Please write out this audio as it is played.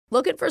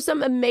Looking for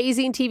some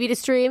amazing TV to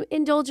stream?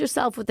 Indulge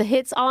yourself with the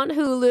hits on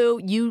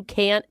Hulu you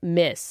can't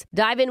miss.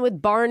 Dive in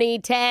with Barney,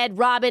 Ted,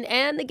 Robin,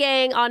 and the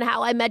gang on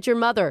How I Met Your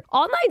Mother.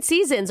 All 9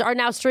 seasons are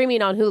now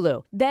streaming on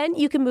Hulu. Then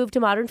you can move to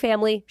Modern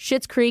Family,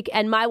 Schitt's Creek,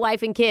 and My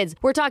Wife and Kids.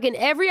 We're talking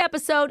every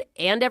episode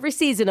and every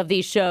season of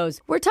these shows.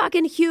 We're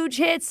talking huge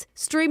hits,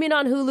 streaming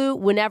on Hulu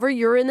whenever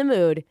you're in the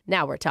mood.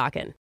 Now we're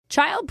talking.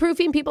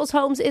 Child-proofing people's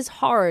homes is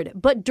hard,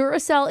 but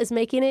Duracell is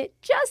making it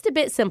just a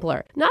bit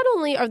simpler. Not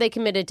only are they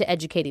committed to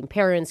educating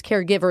parents,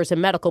 caregivers,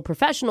 and medical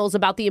professionals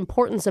about the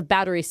importance of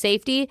battery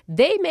safety,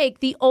 they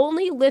make the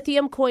only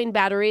lithium coin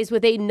batteries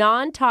with a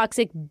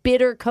non-toxic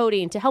bitter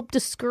coating to help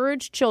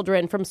discourage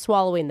children from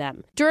swallowing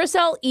them.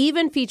 Duracell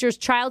even features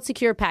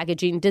child-secure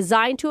packaging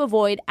designed to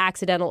avoid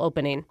accidental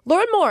opening.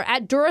 Learn more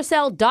at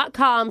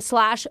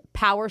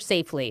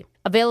Duracell.com/powersafely.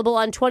 Available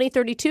on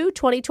 2032,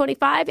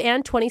 2025,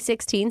 and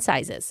 2016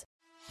 sizes.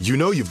 You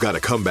know you've got a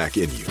comeback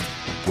in you.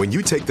 When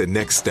you take the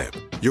next step,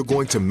 you're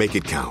going to make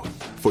it count.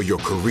 For your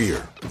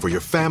career, for your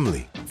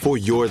family, for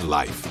your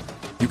life.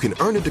 You can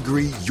earn a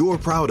degree you're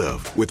proud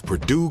of with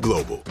Purdue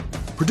Global.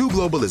 Purdue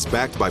Global is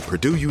backed by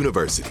Purdue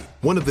University,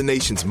 one of the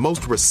nation's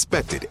most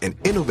respected and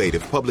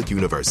innovative public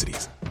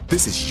universities.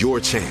 This is your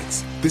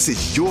chance. This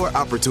is your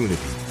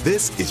opportunity.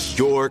 This is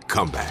your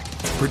comeback.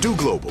 Purdue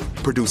Global,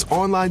 Purdue's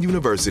online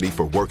university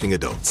for working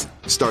adults.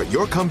 Start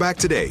your comeback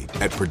today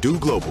at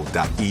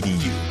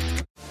purdueglobal.edu.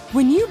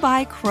 When you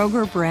buy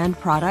Kroger brand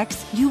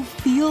products, you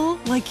feel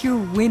like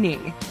you're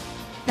winning.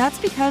 That's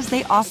because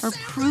they offer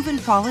proven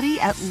quality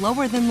at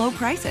lower than low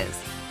prices.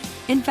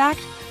 In fact,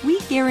 we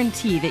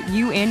guarantee that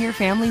you and your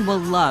family will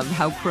love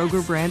how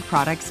Kroger brand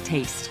products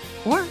taste,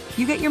 or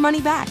you get your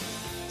money back.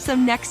 So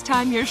next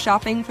time you're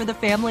shopping for the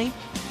family,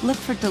 look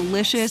for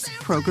delicious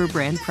Kroger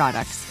brand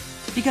products,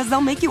 because they'll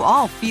make you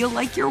all feel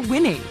like you're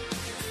winning.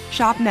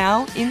 Shop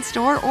now,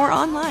 in-store, or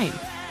online.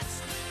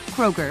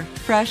 Kroger,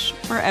 fresh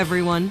for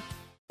everyone.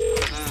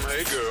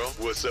 Hey girl,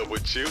 what's up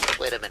with you?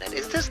 Wait a minute,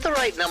 is this the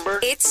right number?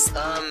 It's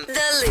the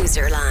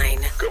loser line.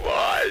 Come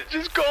on,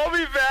 just call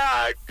me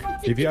back.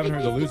 If you haven't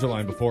heard the loser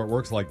line before, it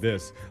works like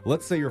this.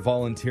 Let's say you're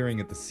volunteering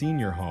at the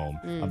senior home,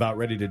 about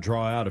ready to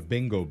draw out a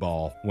bingo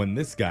ball, when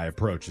this guy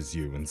approaches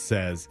you and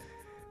says,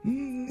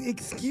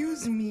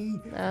 excuse me,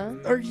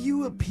 are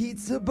you a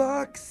pizza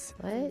box?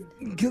 What?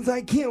 Because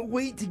I can't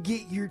wait to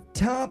get your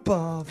top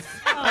off.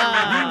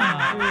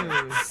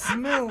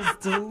 Smells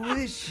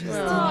delicious.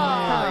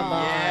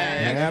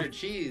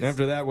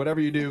 After that, whatever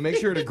you do, make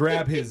sure to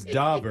grab his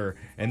dauber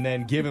and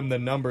then give him the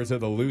numbers of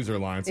the loser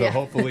line. So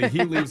hopefully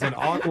he leaves an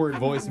awkward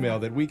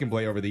voicemail that we can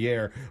play over the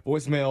air.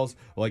 Voicemails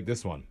like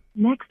this one.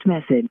 Next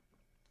message.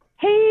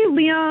 Hey,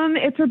 Liam,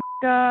 it's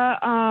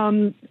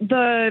Rebecca.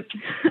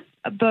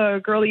 The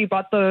girl that you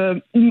bought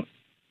the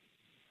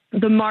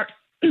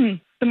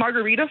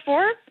margarita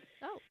for.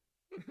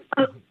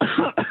 Oh.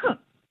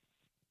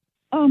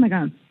 Oh my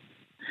God.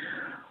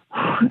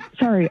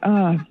 Sorry.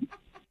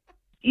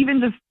 Even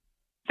just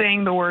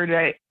saying the word,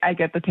 I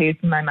get the taste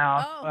in my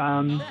mouth.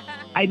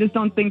 I just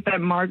don't think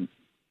that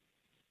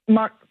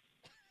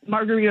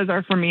margaritas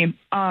are for me.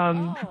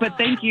 But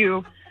thank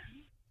you.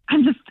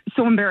 I'm just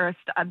so embarrassed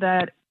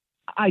that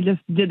I just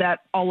did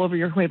that all over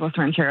your Huevos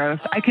Rancheros.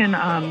 I can,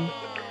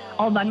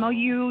 I'll Venmo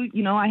you.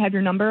 You know, I have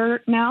your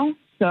number now.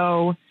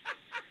 So,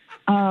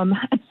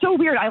 it's so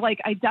weird.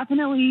 I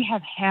definitely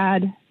have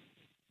had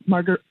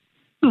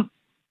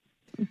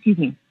excuse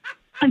me.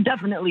 I've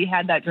definitely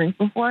had that drink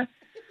before.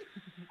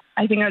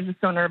 I think I was just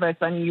so nervous,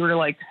 and you were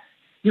like,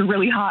 you're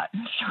really hot.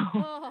 So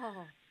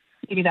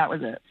maybe that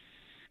was it.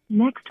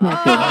 Next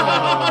message.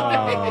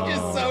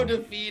 Just so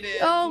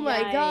defeated. Oh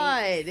my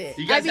God.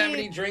 You guys have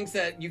any drinks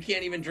that you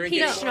can't even drink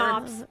peanut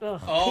anymore? schnapps.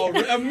 Oh,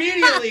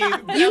 immediately.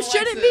 You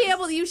shouldn't be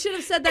able to. You should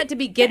have said that to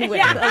begin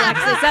with,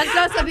 Alexis. That's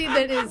not something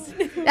that is.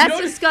 That's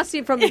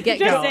disgusting from the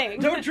get-go.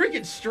 Don't drink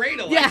it straight,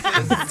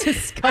 Alexis. Yeah, it's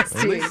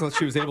disgusting. At least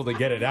she was able to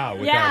get it out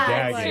without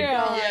gagging.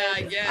 Yeah,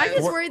 I guess. I'm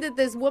just worried that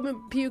this woman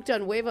puked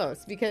on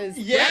huevos because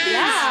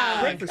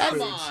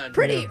Come on.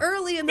 pretty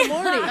early in the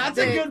morning. That's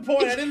a good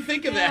point. I didn't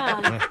think of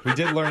that. We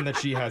did learn that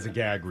she has a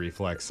gag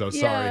reflex, so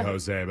sorry,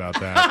 Jose, about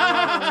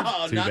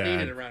that. Too not bad.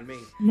 needed around me.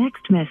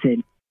 Next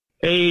message.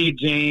 Hey,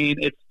 Jane.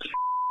 It's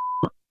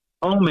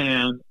oh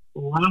man,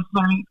 last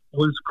night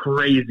was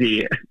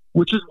crazy,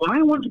 which is why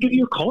I wanted to give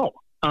you a call.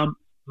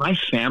 My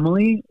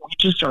family, we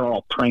just are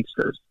all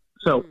pranksters.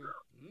 So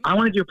I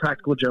want to do a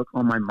practical joke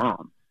on my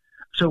mom.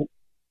 So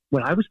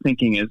what I was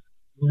thinking is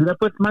meet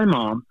up with my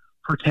mom,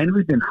 pretend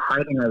we've been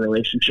hiding our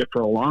relationship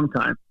for a long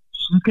time.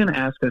 She's going to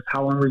ask us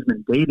how long we've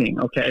been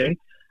dating, okay?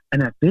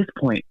 And at this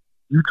point,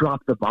 you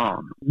drop the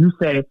bomb. You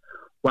say,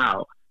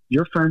 wow,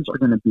 your friends are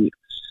going to be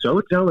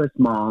so jealous,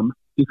 Mom,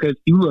 because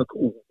you look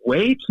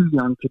way too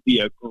young to be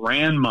a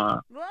grandma.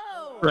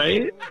 Whoa.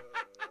 Right?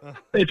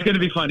 It's going to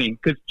be funny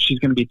because she's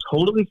going to be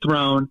totally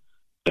thrown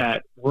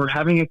that we're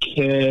having a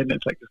kid.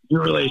 It's like this new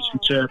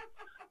relationship.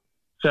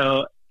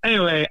 So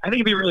anyway, I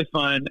think it'd be really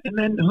fun. And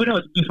then who knows,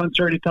 it'd be a fun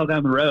story to tell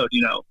down the road,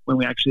 you know, when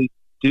we actually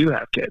do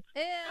have kids.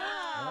 Ew.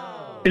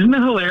 Isn't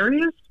that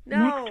hilarious?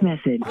 Next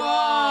message.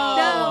 Oh,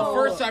 No.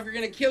 First off, you're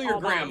going to kill your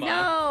grandma.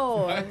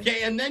 No.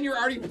 Okay, and then you're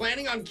already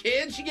planning on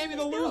kids? She gave you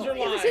the loser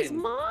line. It was his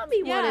mom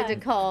he wanted to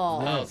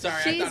call. Oh, sorry.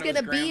 I She's thought it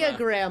going to was be a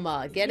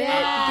grandma. Get it?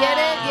 Ah. Get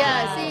it?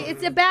 Yeah. See,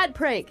 it's a bad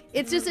prank.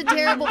 It's just a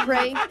terrible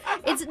prank.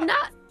 It's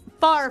not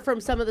far from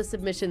some of the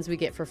submissions we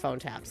get for phone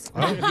taps.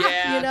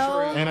 Yeah, You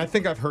know? And I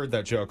think I've heard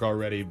that joke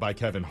already by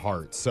Kevin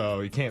Hart, so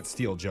you can't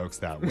steal jokes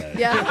that way.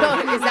 Yeah.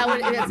 Is that what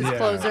that's his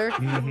closer?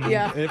 Mhm.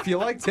 Yeah. If you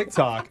like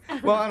TikTok,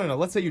 well, I don't know.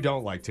 Let's say you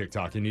don't like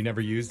TikTok and you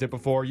never used it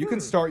before. You can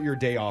start your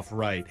day off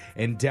right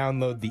and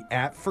download the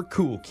app for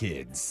cool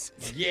kids.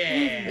 Are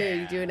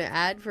you doing an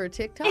ad for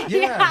TikTok?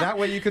 Yeah, that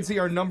way you can see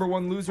our number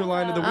one loser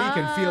line of the week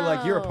and feel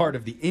like you're a part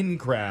of the in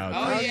crowd.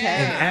 Oh, Okay.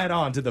 yeah. And add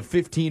on to the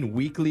 15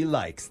 weekly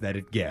likes that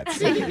it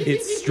gets.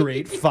 It's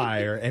straight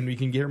fire, and we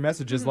can hear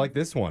messages like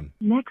this one.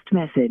 Next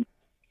message.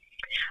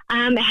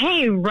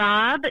 Hey,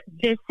 Rob,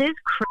 this is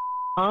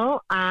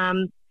Crystal. I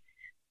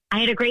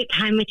had a great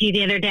time with you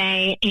the other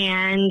day,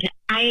 and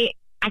I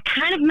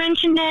kind of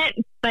mentioned it,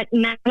 but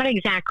not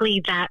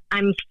exactly that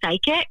I'm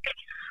psychic.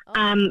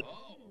 And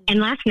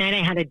last night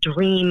I had a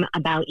dream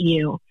about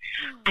you.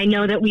 I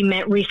know that we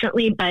met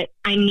recently, but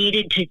I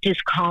needed to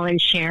just call and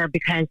share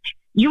because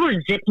you were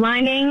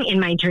ziplining in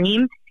my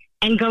dream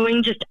and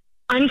going just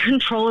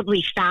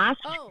uncontrollably fast,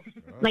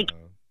 like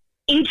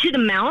into the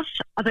mouth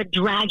of a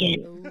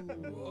dragon.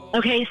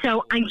 Okay,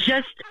 so I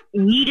just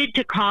needed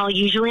to call.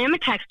 Usually I'm a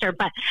texter,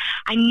 but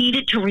I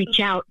needed to reach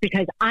out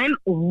because I'm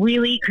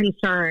really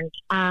concerned.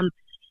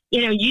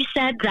 You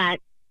said that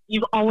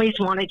you've always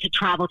wanted to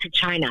travel to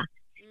China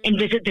and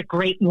visit the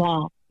Great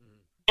Wall.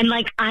 And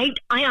I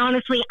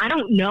honestly, I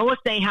don't know if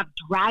they have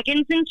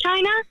dragons in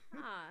China,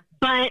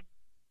 but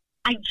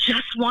I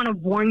just want to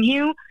warn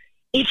you,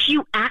 if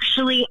you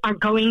actually are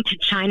going to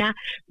China,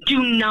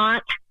 do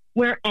not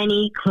wear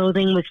any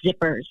clothing with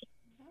zippers.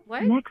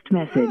 What? Next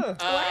message.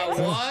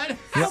 What?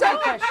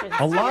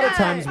 A lot of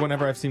times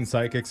whenever I've seen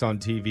psychics on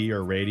TV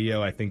or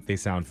radio, I think they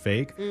sound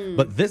fake.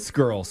 But this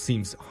girl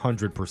seems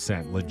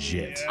 100%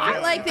 legit. I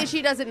like that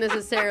she doesn't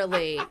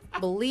necessarily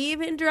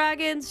believe in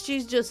dragons.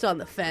 She's just on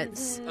the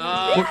fence.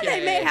 Yeah,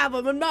 they may have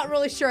them. I'm not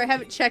really sure. I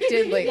haven't checked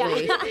in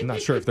lately. I'm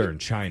not sure if they're in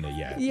China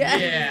yet.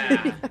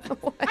 Yeah.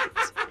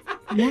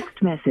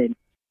 Next message.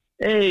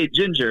 Hey,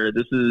 Ginger,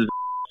 this is...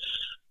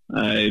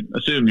 I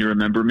assume you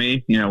remember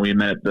me. We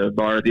met at the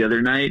bar the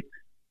other night.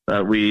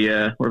 We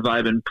were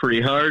vibing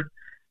pretty hard.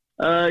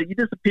 You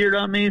disappeared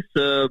on me,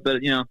 but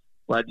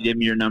glad you gave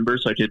me your number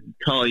so I could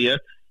call you.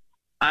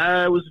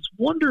 I was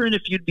wondering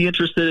if you'd be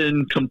interested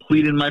in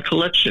completing my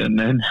collection.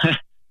 And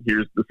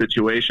here's the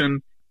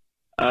situation.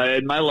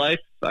 In my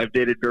life, I've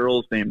dated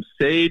girls named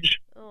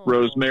Sage,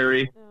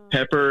 Rosemary,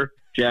 Pepper,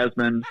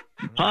 Jasmine,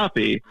 and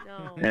Poppy.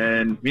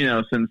 And,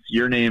 since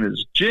your name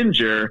is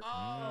Ginger...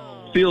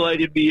 feel like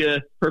you'd be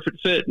a perfect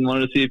fit and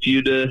wanted to see if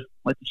you'd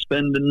like to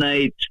spend the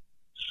night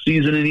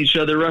seasoning each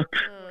other up.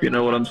 If you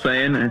know what I'm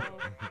saying.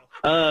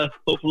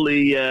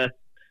 Hopefully,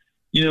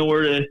 you know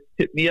where to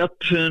hit me up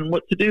and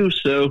what to do.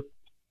 So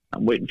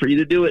I'm waiting for you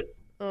to do it.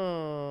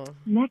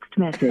 Next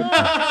message.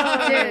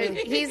 Dude,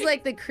 he's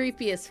like the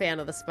creepiest fan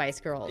of the Spice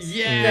Girls.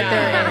 Yeah.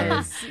 That there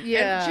is.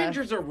 Yeah. And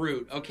Ginger's a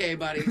root, okay,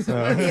 buddy? So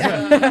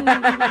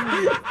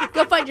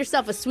Go find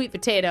yourself a sweet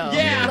potato.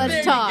 Yeah, Let's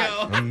there talk. you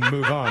go. And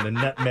move on to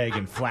nutmeg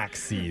and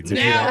flax seeds if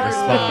you Now don't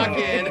respond.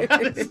 we're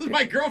talking. This is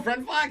my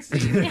girlfriend, Foxy.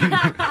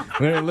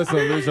 Listen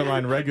to Loser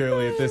Line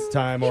regularly at this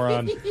time or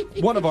on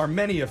one of our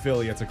many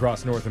affiliates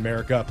across North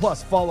America.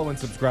 Plus, follow and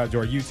subscribe to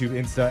our YouTube,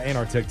 Insta, and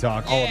our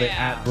TikTok. All of it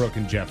at Brooke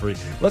and Jeffrey.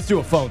 Let's do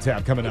a phone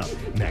tap coming up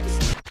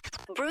next.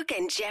 Brooke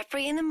and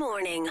Jeffrey in the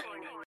morning.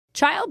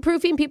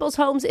 Childproofing people's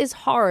homes is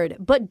hard,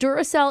 but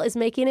Duracell is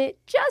making it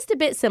just a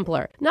bit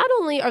simpler. Not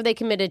only are they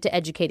committed to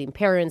educating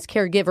parents,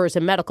 caregivers,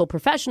 and medical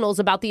professionals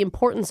about the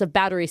importance of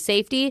battery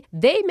safety,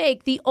 they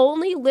make the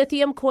only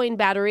lithium coin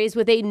batteries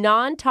with a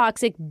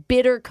non-toxic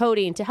bitter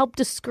coating to help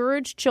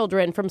discourage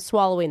children from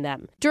swallowing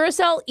them.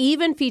 Duracell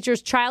even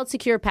features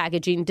child-secure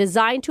packaging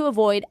designed to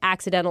avoid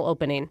accidental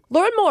opening.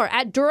 Learn more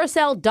at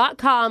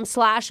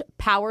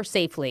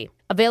Duracell.com/powersafely.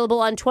 Available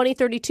on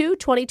 2032,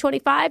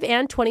 2025,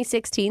 and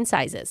 2016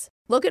 sizes.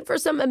 Looking for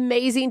some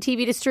amazing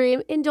TV to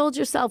stream? Indulge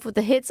yourself with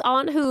the hits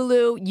on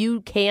Hulu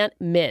you can't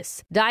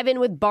miss. Dive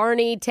in with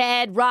Barney,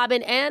 Ted,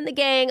 Robin, and the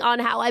gang on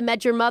How I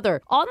Met Your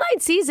Mother. All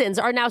 9 seasons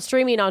are now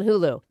streaming on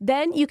Hulu.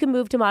 Then you can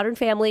move to Modern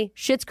Family,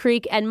 Schitt's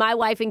Creek, and My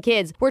Wife and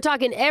Kids. We're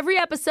talking every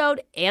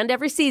episode and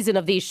every season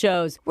of these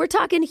shows. We're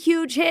talking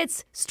huge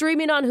hits,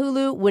 streaming on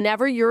Hulu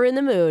whenever you're in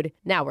the mood.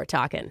 Now we're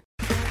talking.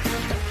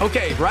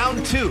 Okay,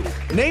 round 2.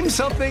 Name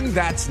something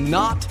that's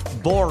not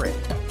boring.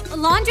 A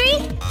laundry?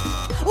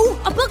 Ooh,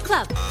 a book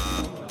club.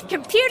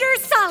 Computer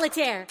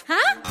solitaire,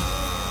 huh?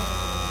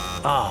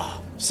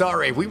 Ah,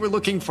 sorry, we were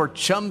looking for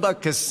Chumba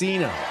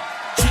Casino.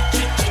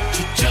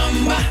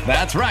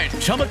 That's right,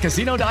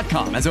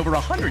 ChumbaCasino.com has over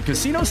 100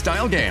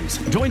 casino-style games.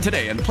 Join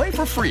today and play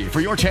for free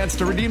for your chance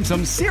to redeem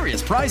some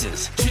serious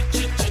prizes.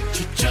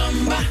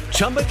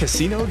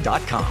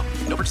 ChumbaCasino.com.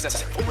 No purchase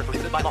necessary. Void where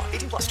prohibited by law.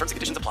 18 plus terms and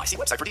conditions apply. See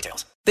website for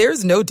details.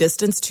 There's no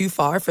distance too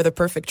far for the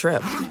perfect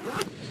trip.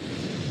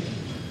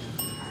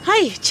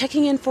 Hi,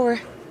 checking in for...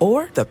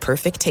 Or the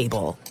perfect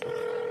table.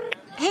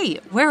 Hey,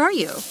 where are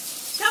you?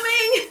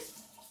 Coming!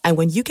 And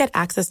when you get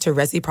access to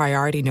Resi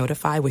Priority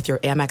Notify with your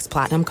Amex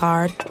Platinum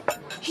card...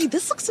 Hey,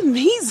 this looks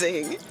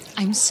amazing.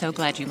 I'm so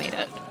glad you made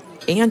it.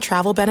 And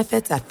travel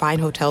benefits at fine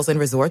hotels and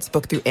resorts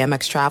booked through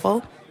Amex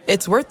Travel,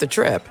 it's worth the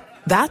trip.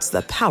 That's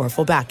the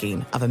powerful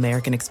backing of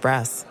American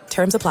Express.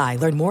 Terms apply.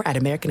 Learn more at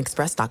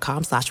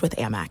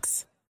americanexpress.com/withAmex.